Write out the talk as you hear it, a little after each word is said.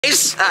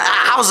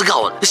How's it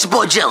going? It's your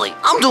boy Jelly.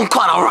 I'm doing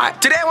quite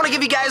alright. Today I want to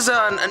give you guys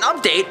an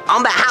update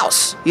on the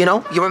house. You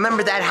know, you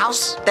remember that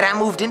house that I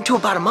moved into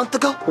about a month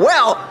ago?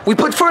 Well, we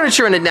put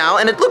furniture in it now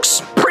and it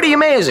looks pretty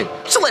amazing.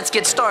 So let's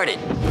get started.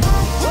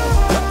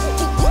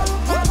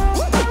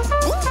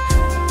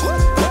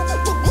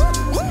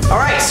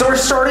 Alright, so we're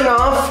starting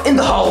off in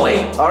the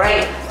hallway.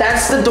 Alright,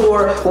 that's the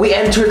door we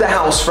entered the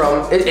house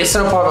from. It's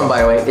an apartment,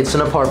 by the way. It's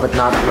an apartment,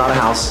 not a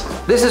house.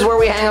 This is where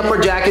we hang up our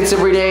jackets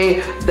every day.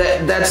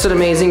 That's an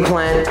amazing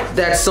plant.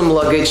 That's some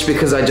luggage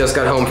because I just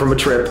got home from a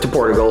trip to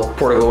Portugal.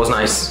 Portugal was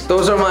nice.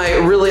 Those are my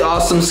really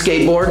awesome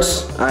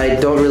skateboards. I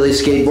don't really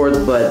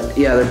skateboard, but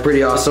yeah, they're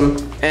pretty awesome.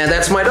 And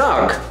that's my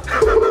dog.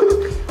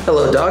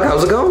 Hello, dog.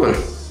 How's it going?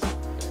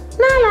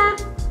 Nala.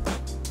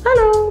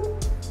 Hello.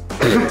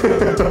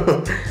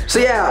 So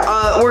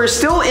yeah, we're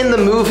still in the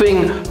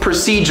moving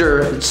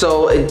procedure,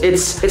 so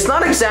it's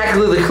not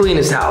exactly the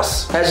cleanest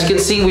house. As you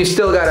can see, we've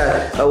still got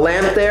a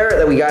lamp there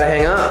that we gotta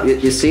hang up.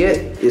 You see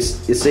it? You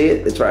see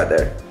it? It's right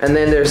there. And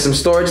then there's some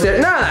storage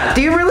there. Nah,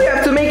 do you really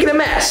have to make it a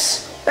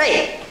mess?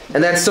 Hey!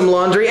 And that's some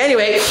laundry.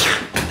 Anyway,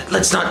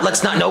 let's not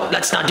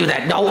do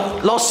that. No,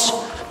 Los.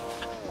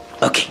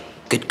 Okay,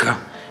 good girl.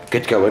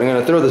 Good girl. We're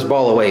gonna throw this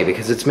ball away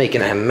because it's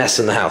making a mess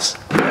in the house.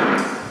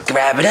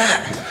 Grab it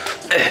up.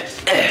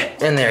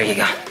 And there you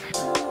go.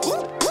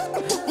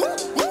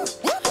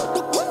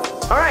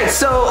 All right,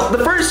 so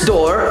the first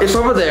door is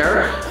over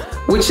there,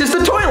 which is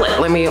the toilet.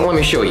 Let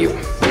me show you.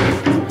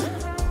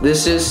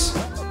 This is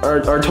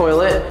our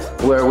toilet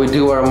where we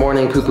do our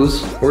morning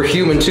poo-poos. We're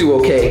human too,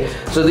 okay?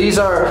 So these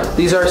are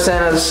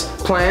Santa's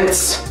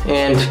plants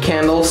and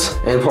candles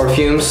and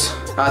perfumes.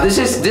 This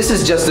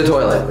is just the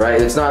toilet,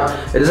 right? It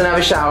doesn't have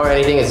a shower or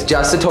anything. It's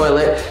just a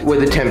toilet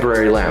with a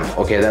temporary lamp.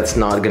 Okay, that's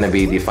not gonna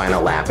be the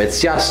final lamp.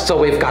 It's just so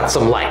we've got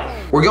some light.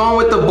 We're going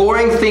with the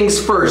boring things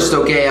first,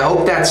 okay? I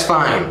hope that's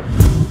fine.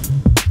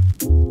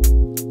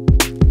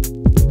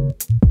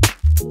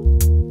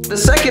 The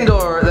second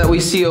door that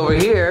we see over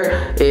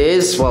here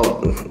is,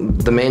 well,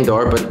 the main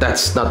door, but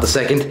that's not the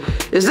second,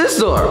 is this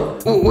door,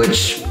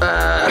 which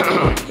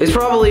is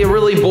probably a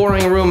really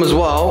boring room as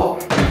well.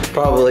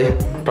 Probably,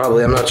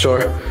 I'm not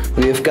sure.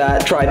 We've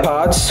got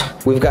tripods,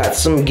 we've got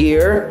some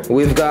gear,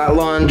 we've got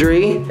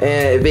laundry,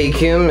 and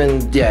vacuum,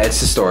 and yeah,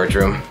 it's a storage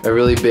room. A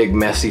really big,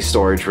 messy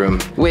storage room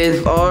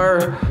with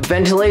our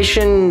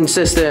ventilation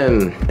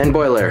system and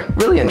boiler.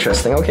 Really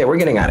interesting. Okay, we're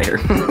getting out of here.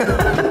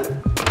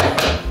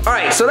 All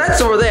right, so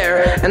that's over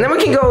there, and then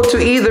we can go to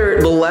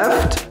either the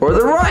left or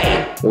the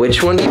right.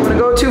 Which one do you want to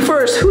go to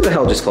first? Who the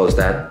hell just closed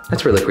that?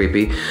 That's really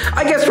creepy.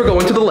 I guess we're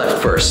going to the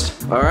left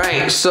first. All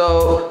right,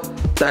 so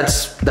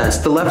that's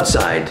the left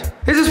side.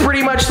 This is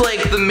pretty much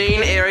like the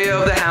main area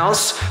of the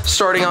house,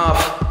 starting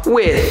off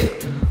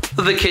with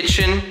the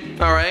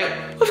kitchen. All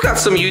right, we've got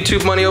some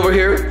YouTube money over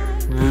here,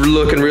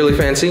 looking really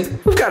fancy.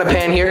 We've got a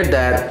pan here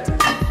that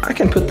I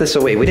can put this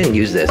away. We didn't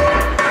use this.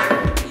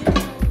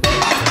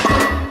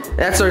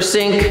 That's our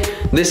sink,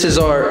 this is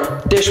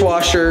our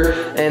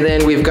dishwasher, and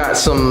then we've got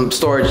some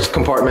storage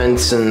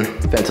compartments and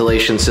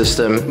ventilation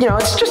system. You know,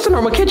 it's just a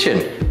normal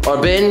kitchen. Our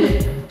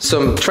bin,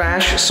 some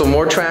trash, some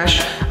more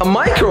trash, a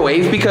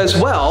microwave because,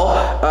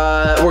 well,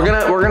 we're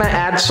gonna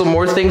add some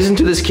more things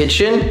into this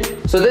kitchen.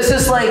 So this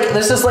is like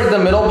the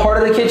middle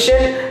part of the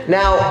kitchen.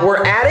 Now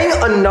we're adding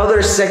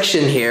another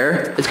section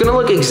here. It's gonna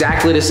look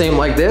exactly the same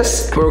like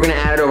this, but we're gonna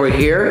add it over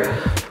here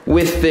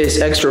with this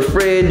extra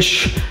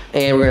fridge,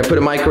 and we're gonna put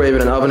a microwave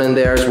and an oven in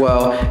there as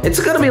well. It's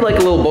gonna be like a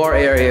little bar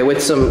area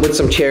with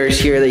some chairs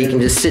here that you can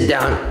just sit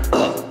down.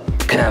 Oh,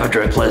 can I have a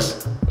drink,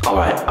 please? All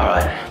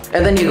right.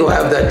 And then you go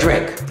have that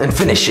drink and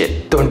finish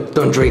it.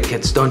 Don't drink,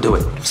 kids, don't do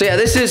it. So yeah,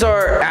 this is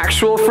our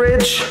actual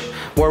fridge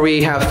where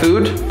we have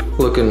food,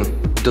 looking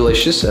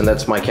delicious, and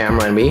that's my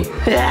camera and me.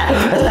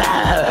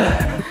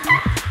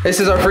 This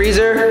is our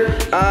freezer.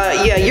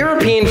 Yeah,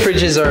 European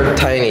fridges are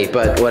tiny,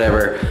 but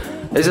whatever.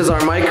 This is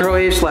our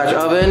microwave slash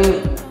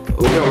oven.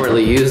 We don't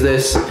really use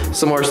this.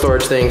 Some more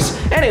storage things.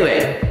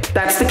 Anyway,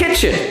 that's the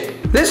kitchen.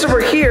 This over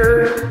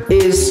here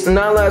is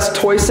Nala's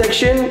toy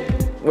section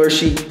where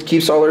she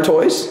keeps all her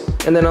toys.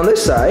 And then on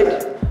this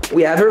side,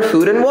 we have her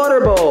food and water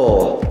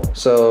bowl.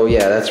 So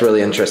yeah, that's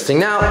really interesting.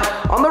 Now,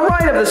 on the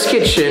right of this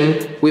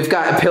kitchen, we've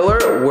got a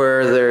pillar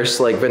where there's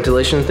like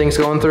ventilation things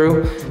going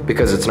through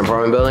because it's an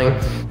apartment building.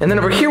 And then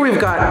over here we've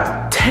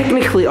got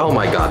technically, oh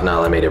my God,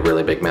 now I made a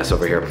really big mess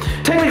over here.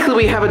 Technically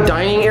we have a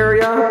dining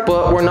area,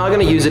 but we're not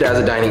gonna use it as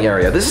a dining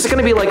area. This is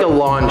gonna be like a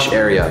lounge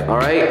area, all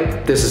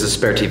right? This is a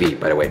spare TV,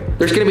 by the way.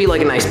 There's gonna be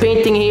like a nice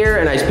painting here,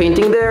 a nice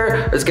painting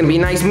there. There's gonna be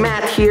a nice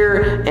mat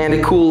here and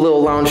a cool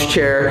little lounge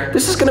chair.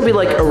 This is gonna be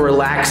like a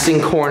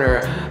relaxing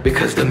corner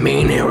because the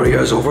main area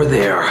is over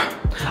there.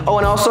 Oh,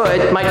 and also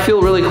it might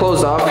feel really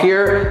closed off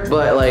here,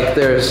 but like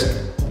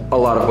there's a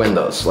lot of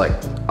windows, like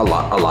a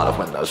lot of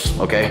windows,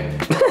 okay?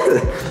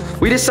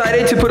 We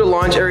decided to put a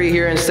lounge area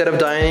here instead of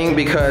dining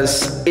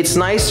because it's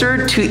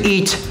nicer to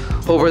eat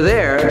over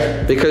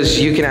there because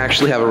you can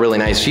actually have a really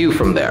nice view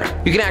from there.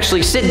 You can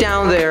actually sit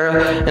down there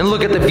and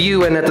look at the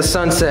view and at the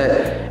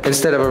sunset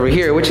instead of over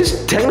here, which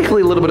is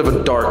technically a little bit of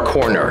a dark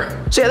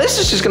corner. So yeah, this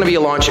is just gonna be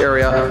a launch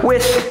area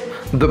with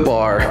the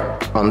bar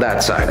on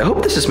that side. I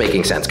hope this is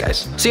making sense,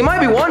 guys. So you might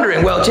be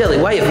wondering, well, Jelly,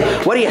 why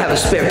do you have a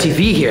spare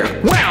TV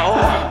here?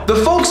 Well, the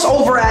folks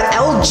over at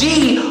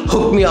LG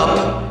hooked me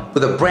up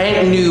with a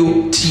brand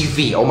new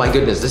TV. Oh my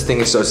goodness, this thing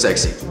is so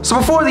sexy. So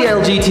before the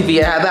LG TV,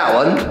 I had that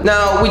one.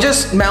 Now, we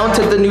just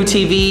mounted the new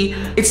TV.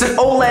 It's an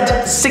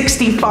OLED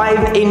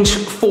 65-inch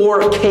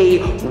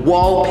 4K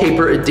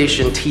wallpaper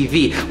edition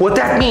TV. What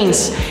that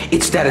means,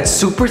 it's that it's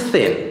super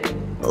thin.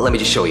 Let me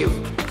just show you.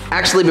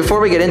 Actually, before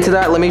we get into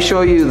that, let me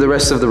show you the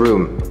rest of the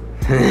room.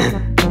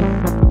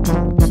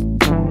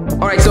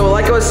 All right, so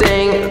like I was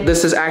saying,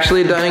 this is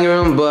actually a dining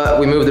room, but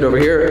we moved it over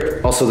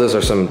here. Also, those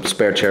are some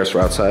spare chairs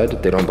for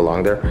outside. They don't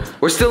belong there.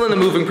 We're still in the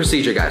moving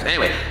procedure, guys.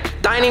 Anyway,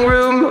 dining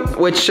room,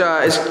 which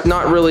is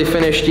not really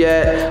finished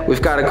yet.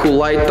 We've got a cool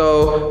light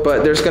though,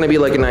 but there's gonna be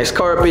like a nice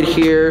carpet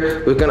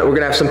here. We're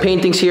gonna have some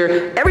paintings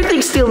here.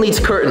 Everything still needs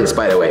curtains,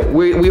 by the way.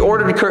 We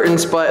ordered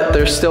curtains, but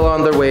they're still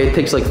on their way. It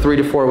takes like 3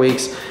 to 4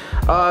 weeks.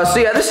 So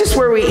yeah, this is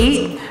where we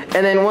eat,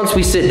 and then once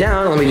we sit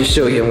down, let me just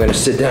show you, I'm gonna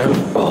sit down.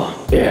 Oh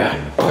yeah,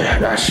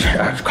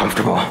 that's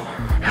comfortable.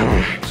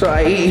 So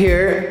I eat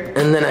here,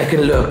 and then I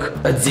can look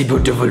at the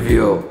beautiful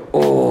view.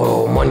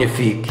 Oh,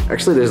 magnifique.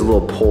 Actually, there's a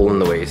little pole in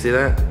the way, you see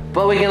that?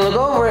 But we can look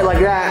over it like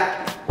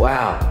that.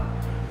 Wow,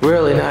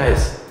 really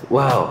nice.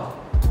 Wow,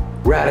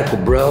 radical,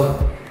 bro.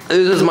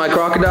 This is my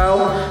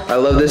crocodile. I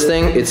love this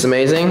thing, it's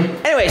amazing.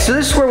 Anyway, so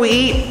this is where we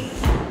eat,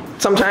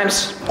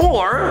 sometimes,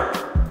 or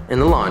in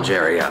the lounge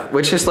area,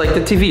 which is like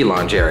the TV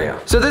lounge area.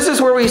 So this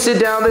is where we sit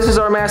down. This is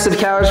our massive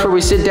couch where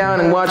we sit down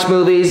and watch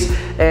movies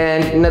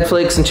and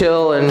Netflix and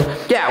chill, and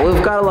yeah,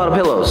 we've got a lot of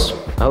pillows.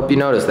 I hope you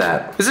noticed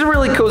that. This is a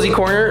really cozy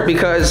corner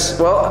because,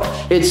 well,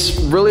 it's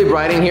really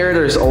bright in here.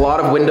 There's a lot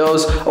of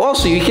windows.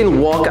 Also, you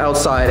can walk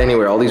outside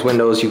anywhere. All these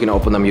windows, you can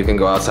open them, you can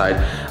go outside.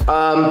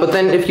 But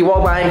then if you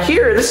walk behind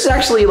here, this is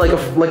actually like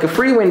a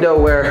free window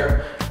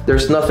where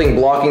there's nothing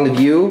blocking the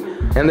view,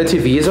 and the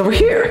TV is over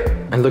here.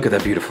 And look at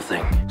that beautiful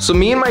thing. So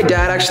me and my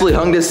dad actually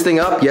hung this thing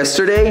up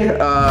yesterday.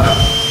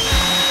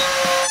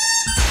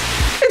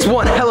 It's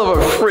one hell of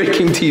a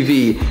freaking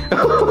TV.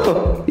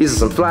 These are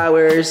some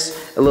flowers,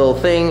 a little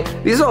thing.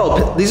 These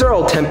are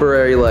all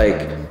temporary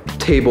like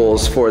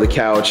tables for the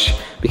couch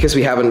because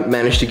we haven't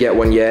managed to get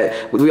one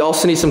yet. We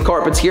also need some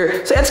carpets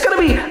here. So it's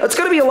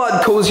gonna be a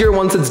lot cozier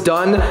once it's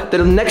done. The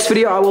next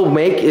video I will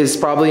make is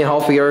probably in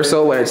half a year or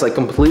so when it's like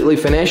completely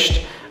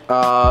finished.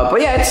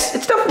 But yeah,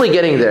 it's definitely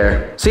getting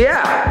there. So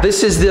yeah,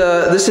 this is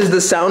the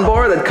sound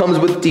bar that comes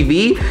with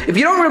TV. If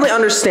you don't really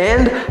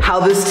understand how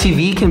this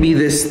TV can be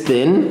this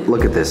thin,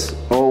 look at this.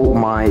 Oh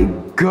my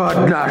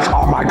goodness,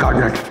 oh my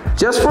goodness.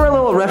 Just for a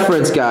little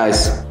reference,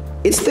 guys,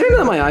 it's thinner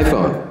than my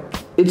iPhone.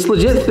 It's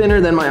legit thinner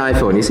than my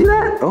iPhone. You see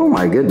that? Oh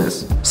my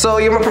goodness. So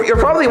you're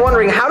probably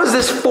wondering, how does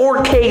this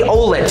 4K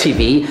OLED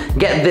TV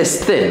get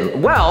this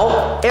thin?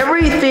 Well,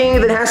 everything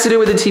that has to do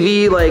with the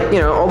TV, like, you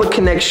know, all the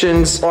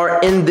connections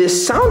are in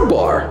this sound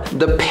bar.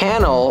 The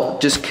panel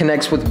just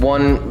connects with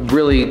one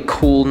really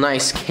cool,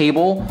 nice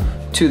cable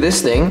to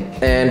this thing.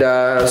 And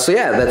so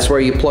yeah, that's where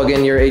you plug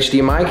in your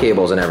HDMI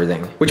cables and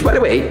everything. Which, by the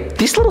way,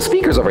 these little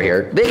speakers over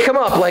here, they come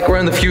up like we're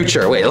in the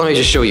future. Wait, let me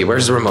just show you.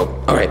 Where's the remote?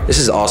 All right, this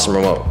is an awesome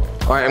remote.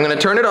 All right, I'm gonna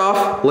turn it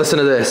off. Listen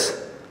to this.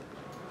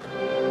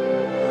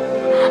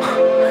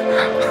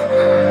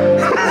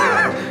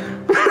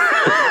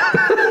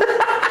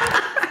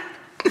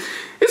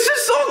 It's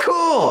just so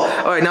cool.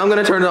 All right, now I'm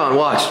gonna turn it on.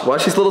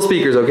 Watch these little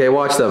speakers, okay?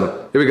 Watch them.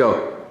 Here we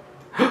go.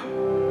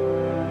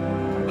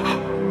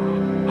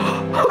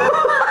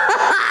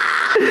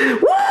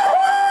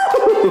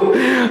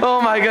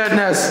 Oh my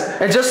goodness.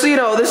 And just so you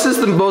know, this is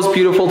the most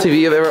beautiful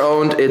TV I've ever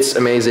owned. It's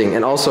amazing.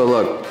 And also,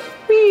 look.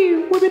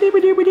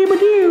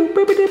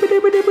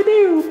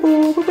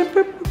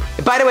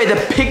 By the way, the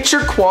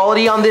picture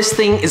quality on this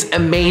thing is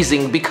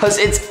amazing because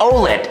it's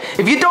OLED.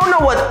 If you don't know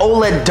what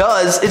OLED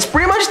does, it's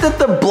pretty much that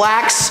the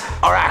blacks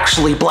are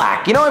actually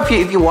black. You know,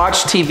 if you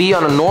watch TV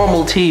on a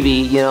normal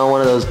TV, you know,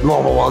 one of those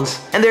normal ones,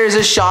 and there's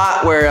a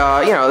shot where,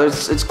 you know,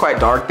 it's quite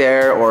dark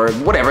there or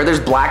whatever, there's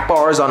black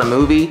bars on a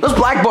movie. Those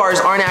black bars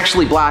aren't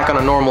actually black on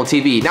a normal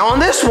TV. Now on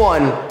this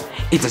one,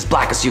 it's as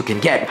black as you can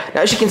get.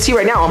 Now, as you can see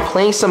right now, I'm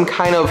playing some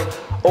kind of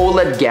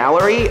OLED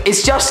gallery.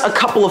 It's just a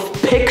couple of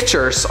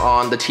pictures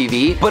on the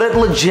TV, but it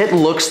legit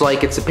looks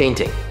like it's a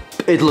painting.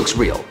 It looks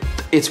real.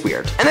 It's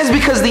weird. And that's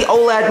because the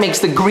OLED makes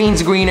the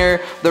greens greener,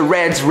 the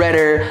reds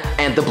redder,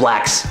 and the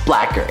blacks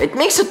blacker. It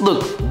makes it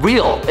look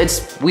real.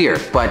 It's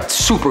weird, but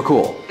super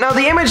cool. Now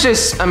the image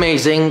is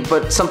amazing,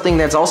 but something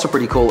that's also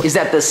pretty cool is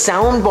that the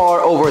sound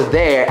bar over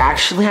there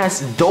actually has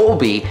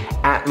Dolby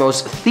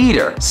Atmos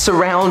theater,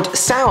 surround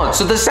sound.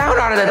 So the sound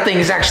out of that thing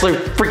is actually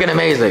freaking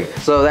amazing.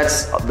 So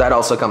that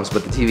also comes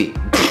with the TV.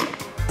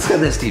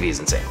 This TV is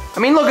insane. I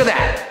mean, look at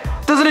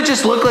that. Doesn't it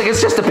just look like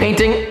it's just a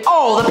painting?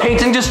 Oh, the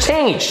painting just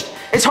changed.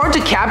 It's hard to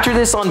capture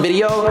this on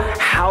video,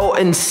 how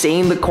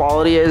insane the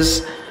quality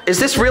is. Is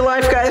this real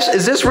life, guys?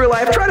 Is this real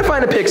life? Try to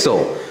find a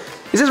pixel.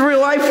 Is this real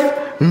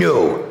life?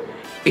 No,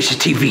 it's a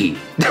TV.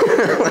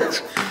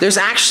 There's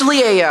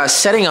actually a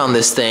setting on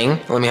this thing.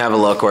 Let me have a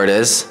look where it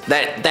is.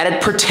 That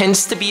it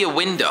pretends to be a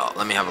window.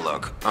 Let me have a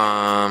look.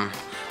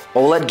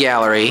 OLED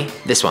gallery.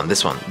 This one,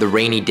 the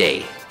rainy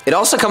day. It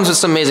also comes with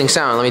some amazing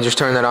sound. Let me just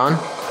turn that on.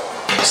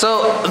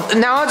 So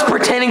now it's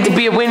pretending to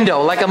be a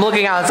window, like I'm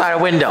looking outside a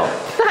window.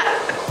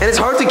 And it's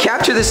hard to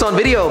capture this on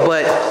video,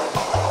 but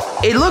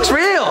it looks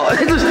real.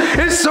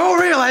 It's so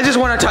real, I just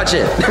want to touch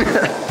it.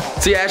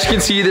 So yeah, as you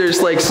can see,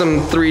 there's like some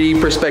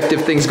 3D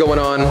perspective things going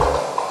on.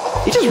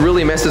 It just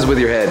really messes with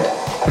your head.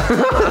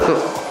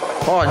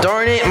 Oh,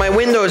 darn it, my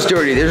window's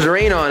dirty. There's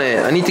rain on it.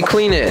 I need to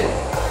clean it.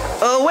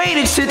 Oh wait,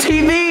 it's the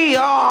TV.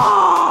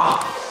 Oh.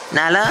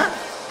 Nala,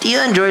 do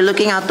you enjoy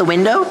looking out the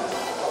window?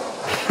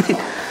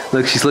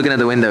 Look, she's looking at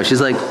the window.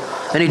 She's like,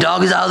 any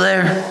doggies out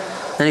there?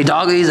 Any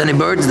doggies, any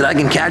birds that I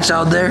can catch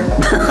out there?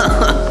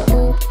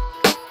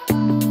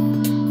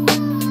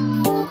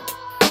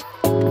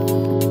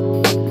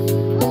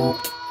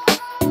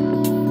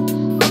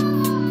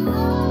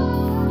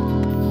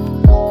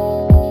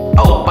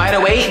 Oh, by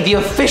the way, the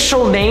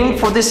official name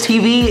for this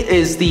TV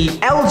is the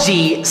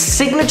LG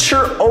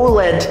Signature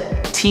OLED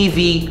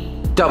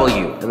TV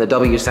W. And the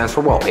W stands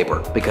for wallpaper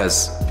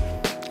because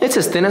it's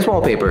as thin as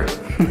wallpaper.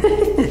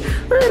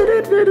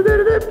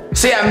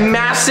 So yeah,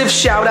 massive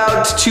shout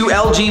out to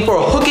LG for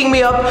hooking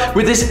me up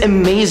with this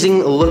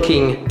amazing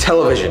looking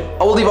television.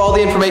 I will leave all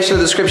the information in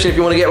the description if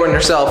you want to get one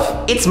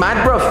yourself. It's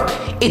mad,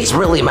 bruv. It's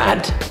really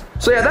mad.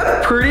 So yeah,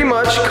 that pretty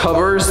much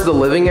covers the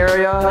living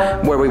area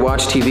where we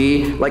watch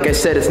TV. Like I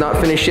said, it's not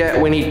finished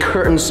yet. We need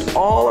curtains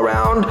all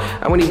around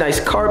and we need nice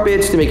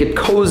carpets to make it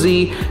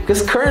cozy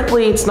because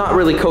currently it's not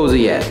really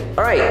cozy yet.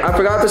 All right, I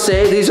forgot to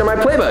say, these are my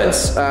play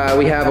buttons.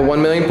 We have a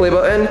 1 million play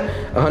button,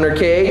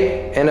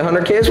 100K, and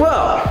 100K as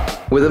well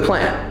with a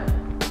plan.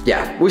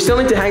 Yeah, we still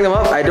need to hang them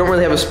up. I don't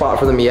really have a spot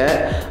for them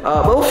yet,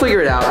 but we'll figure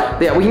it out.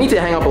 Yeah, we need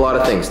to hang up a lot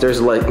of things. There's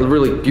like a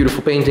really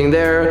beautiful painting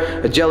there,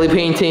 a jelly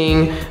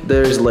painting,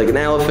 there's like an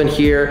elephant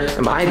here,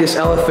 and behind this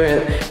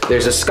elephant,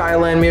 there's a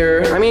skyline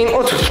mirror. I mean,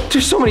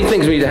 there's so many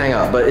things we need to hang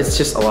up, but it's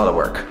just a lot of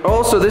work.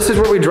 Also, this is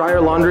where we dry our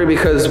laundry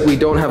because we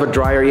don't have a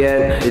dryer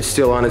yet. It's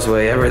still on its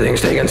way.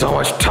 Everything's taking so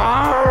much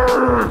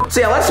time. So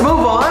yeah, let's move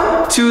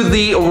on to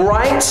the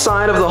right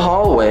side of the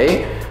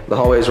hallway. The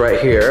hallway is right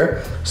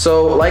here.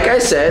 So like I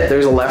said,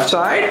 there's a left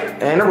side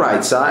and a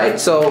right side.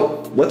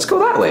 So let's go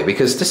that way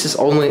because this is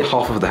only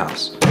half of the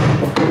house.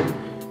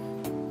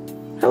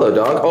 Hello,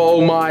 dog.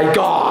 Oh my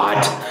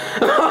God.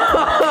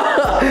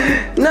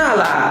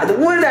 Nala,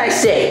 what did I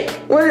say?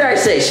 What did I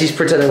say? She's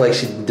pretending like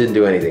she didn't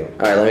do anything.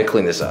 All right, let me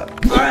clean this up.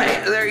 All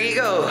right, there you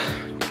go.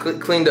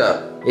 Cleaned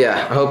up.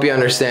 Yeah, I hope you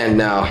understand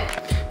now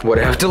what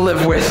I have to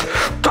live with.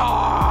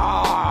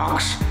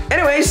 Dogs.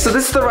 Anyways, so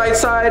this is the right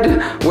side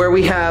where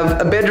we have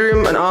a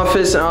bedroom, an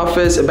office,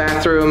 a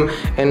bathroom,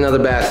 and another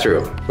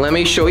bathroom. Let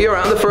me show you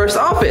around the first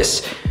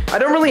office. I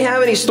don't really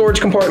have any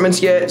storage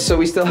compartments yet, so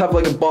we still have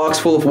like a box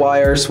full of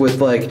wires with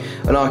like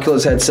an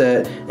Oculus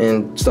headset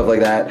and stuff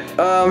like that.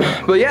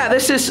 But yeah,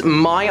 this is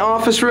my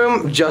office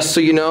room, just so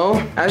you know.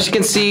 As you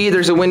can see,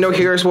 there's a window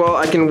here as well.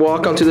 I can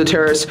walk onto the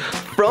terrace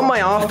from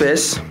my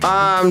office.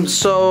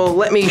 So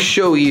let me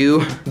show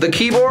you. The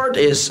keyboard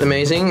is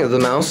amazing. The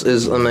mouse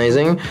is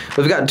amazing.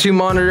 We've got 2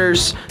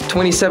 monitors,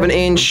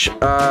 27-inch.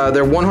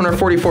 They're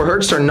 144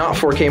 hertz. They're not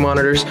 4K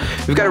monitors.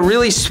 We've got a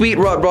really sweet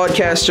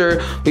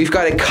broadcaster. We've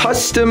got a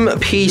custom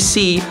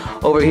PC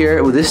over here.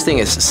 Oh, this thing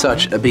is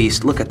such a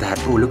beast. Look at that.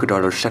 Oh, look at all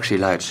those sexy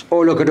lights.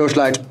 Oh, look at those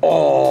lights.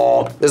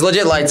 Oh, there's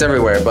legit lights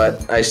everywhere,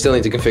 but I still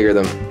need to configure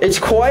them. It's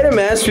quite a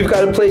mess. We've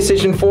got a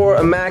PlayStation 4,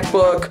 a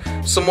MacBook,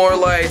 some more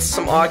lights,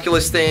 some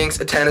Oculus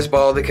things, a tennis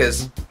ball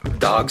because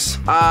dogs.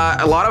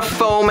 A lot of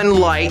foam and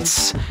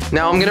lights.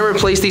 Now I'm gonna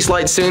replace these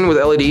lights soon with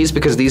LEDs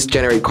because these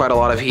generate quite a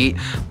lot of heat,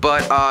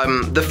 but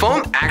the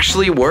foam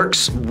actually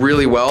works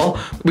really well.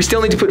 We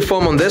still need to put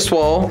foam on this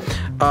wall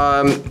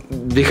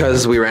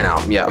because we ran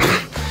out, yeah.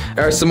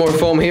 There's some more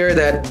foam here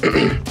that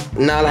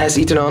Nala has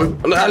eaten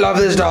on. I love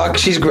this dog,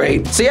 she's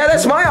great. So yeah,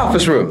 that's my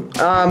office room.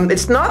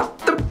 It's not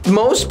the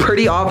most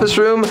pretty office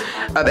room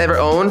I've ever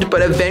owned,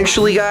 but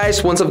eventually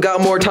guys, once I've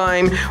got more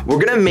time, we're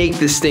gonna make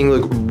this thing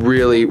look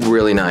really,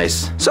 really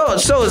nice. So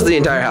is the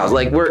entire house.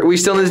 Like we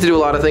still need to do a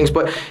lot of things,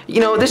 but you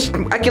know, this,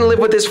 I can live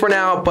with this for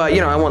now, but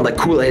you know, I want like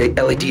cool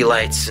LED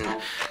lights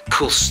and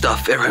cool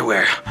stuff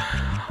everywhere.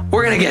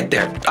 We're gonna get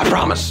there, I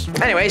promise.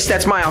 Anyways,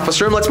 that's my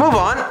office room. Let's move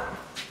on.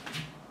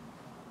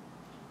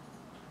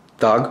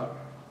 Dog.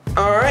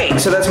 All right,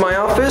 so that's my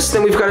office.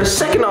 Then we've got a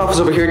second office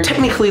over here.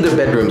 Technically they're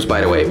bedrooms, by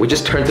the way. We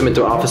just turned them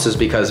into offices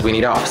because we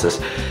need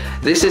offices.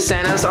 This is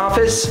Santa's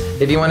office.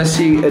 If you want to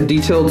see a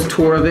detailed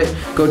tour of it,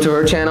 go to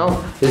her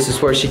channel. This is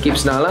where she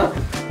keeps Nala.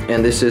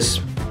 And this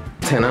is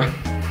Tana.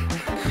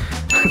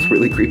 It's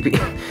really creepy.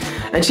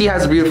 And she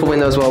has a beautiful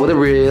window as well with a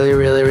really,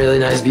 really, really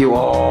nice view.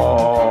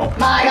 Oh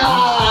my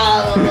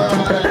God!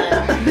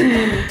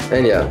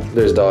 And yeah,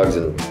 there's dogs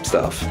and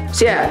stuff.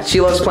 So yeah,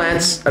 she loves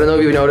plants. I don't know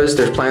if you've noticed,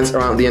 there's plants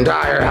around the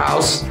entire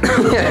house.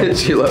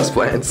 She loves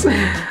plants.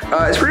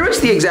 It's pretty much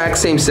the exact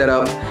same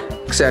setup.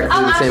 Exactly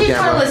I'm the same actually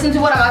camera. trying to listen to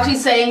what I'm actually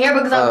saying here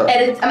because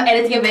I'm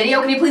editing a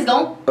video. Can you please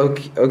go?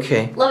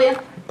 Okay. Love you.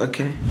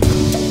 Okay.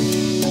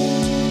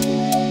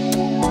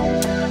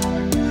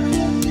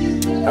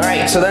 All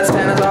right, so that's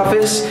Hannah's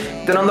office.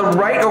 Then on the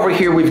right over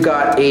here, we've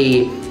got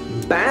a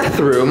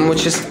bathroom,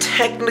 which is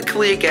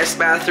technically a guest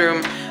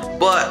bathroom,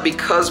 but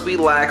because we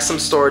lack some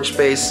storage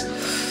space,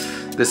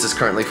 this is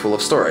currently full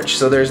of storage.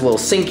 So there's a little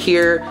sink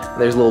here,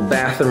 there's a little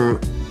bathroom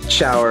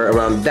shower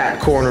around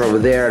that corner over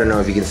there. I don't know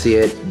if you can see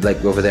it,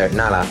 like over there.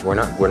 Nala, we're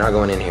not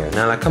going in here.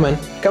 Nala, come in.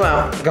 Come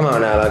out,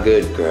 Nala,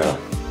 good girl.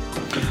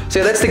 So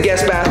yeah, that's the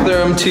guest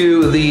bathroom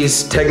to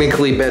these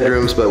technically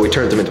bedrooms, but we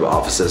turned them into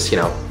offices, you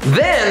know.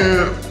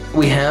 Then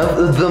we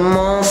have the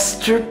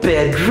master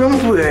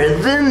bedroom where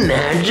the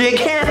magic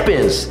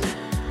happens.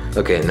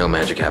 Okay, no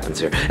magic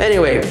happens here.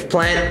 Anyway,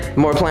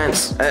 more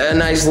plants, a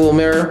nice little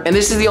mirror. And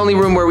this is the only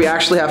room where we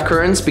actually have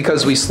curtains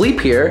because we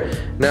sleep here.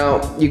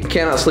 Now, you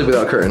cannot sleep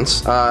without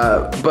curtains,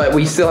 but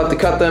we still have to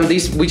cut them.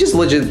 We just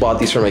legit bought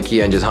these from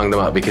IKEA and just hung them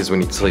up because we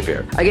need to sleep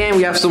here. Again,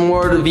 we have some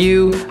more of the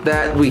view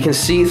that we can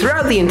see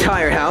throughout the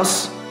entire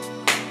house.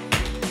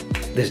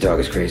 This dog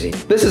is crazy.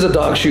 This is a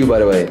dog shoe, by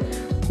the way.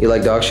 You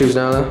like dog shoes,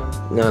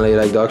 Nala? Nala, you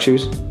like dog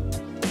shoes?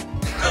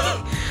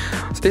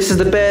 This is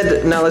the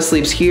bed, Nala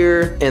sleeps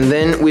here, and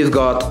then we've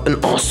got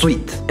an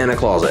ensuite and a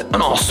closet,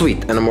 an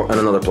ensuite and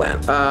another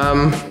plant.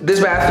 This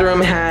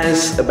bathroom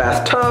has a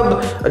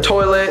bathtub, a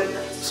toilet,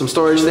 some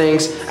storage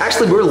things.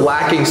 Actually, we're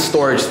lacking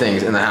storage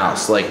things in the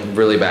house, like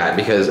really bad,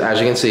 because as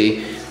you can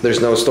see,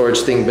 there's no storage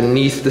thing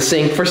beneath the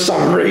sink for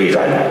some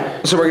reason.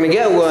 So we're gonna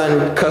get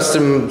one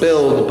custom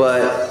build,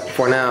 but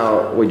for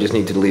now, we just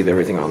need to leave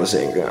everything on the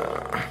sink.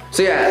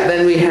 So yeah,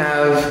 then we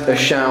have a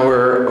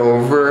shower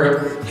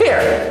over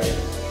here.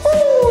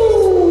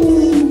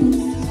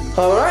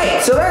 All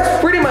right, so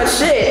that's pretty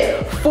much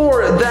it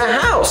for the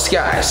house,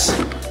 guys.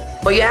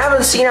 But you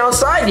haven't seen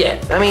outside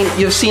yet. I mean,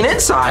 you've seen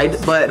inside,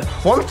 but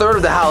 1/3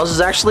 of the house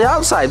is actually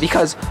outside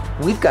because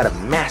we've got a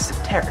massive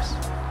terrace.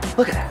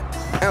 Look at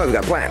that. And we've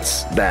got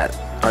plants that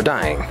are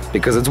dying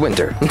because it's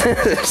winter.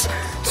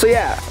 So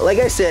yeah, like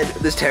I said,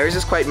 this terrace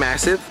is quite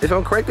massive. If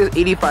I'm correct, it's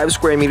 85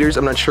 square meters.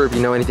 I'm not sure if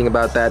you know anything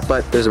about that,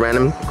 but there's a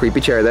random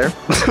creepy chair there.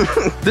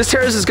 This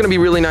terrace is gonna be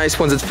really nice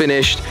once it's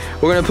finished.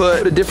 We're gonna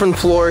put a different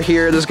floor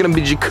here. There's gonna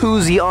be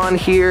jacuzzi on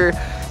here.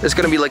 There's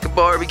gonna be like a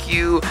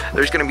barbecue.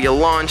 There's gonna be a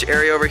launch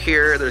area over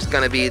here. There's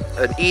gonna be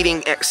an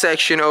eating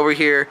section over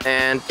here.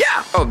 And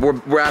yeah, oh,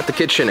 we're at the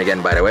kitchen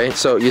again, by the way.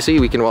 So you see,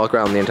 we can walk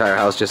around the entire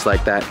house just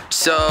like that.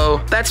 So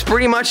that's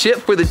pretty much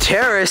it for the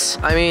terrace.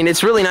 I mean,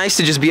 it's really nice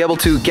to just be able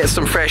to get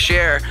some fresh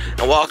air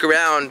and walk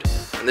around.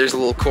 And there's a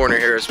little corner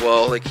here as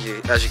well, like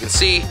as you can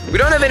see. We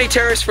don't have any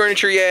terrace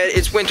furniture yet.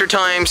 It's winter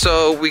time,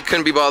 so we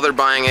couldn't be bothered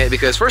buying it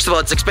because first of all,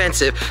 it's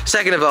expensive.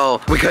 Second of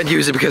all, we couldn't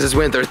use it because it's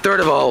winter.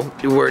 Third of all,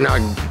 we're not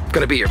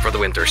gonna be here for the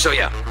winter, so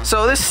yeah.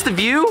 So this is the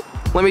view.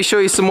 Let me show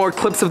you some more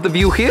clips of the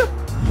view here.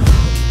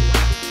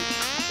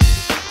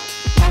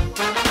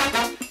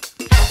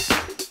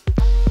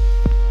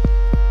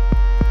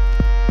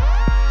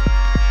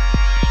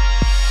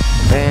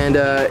 And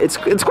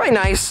it's quite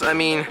nice. I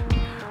mean,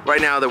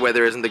 right now the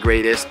weather isn't the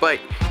greatest, but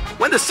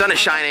when the sun is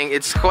shining,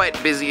 it's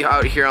quite busy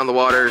out here on the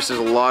waters. There's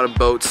a lot of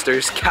boats.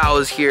 There's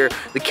cows here.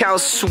 The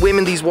cows swim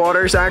in these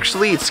waters,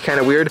 actually. It's kind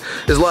of weird.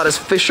 There's a lot of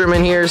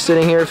fishermen here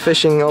sitting here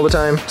fishing all the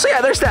time. So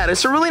yeah, there's that.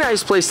 It's a really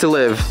nice place to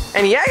live.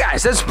 And yeah,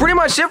 guys, that's pretty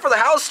much it for the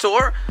house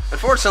tour.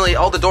 Unfortunately,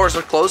 all the doors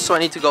are closed, so I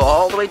need to go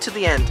all the way to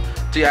the end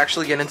to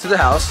actually get into the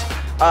house.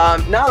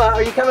 Nala,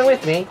 are you coming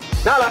with me?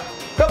 Nala,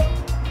 come.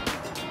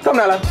 Come,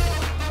 Nala.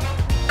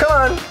 Come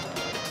on.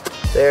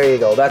 There you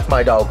go. That's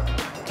my dog.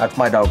 That's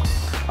my dog.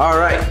 All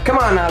right, come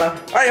on, Nala.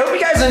 All right, hope you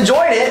guys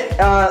enjoyed it.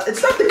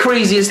 It's not the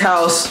craziest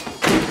house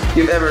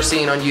you've ever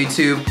seen on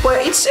YouTube,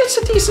 but it's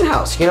a decent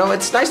house. You know,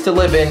 it's nice to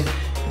live in.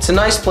 It's a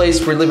nice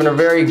place. We live in a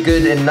very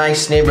good and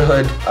nice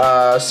neighborhood.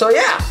 So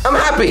yeah, I'm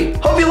happy.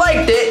 Hope you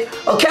liked it.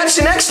 I'll catch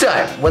you next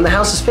time when the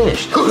house is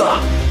finished.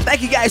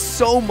 Thank you guys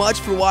so much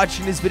for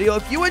watching this video.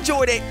 If you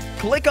enjoyed it,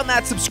 click on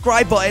that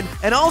subscribe button,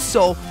 and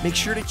also make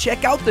sure to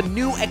check out the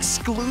new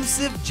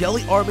exclusive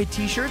Jelly Army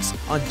t-shirts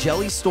on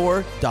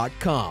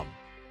jellystore.com.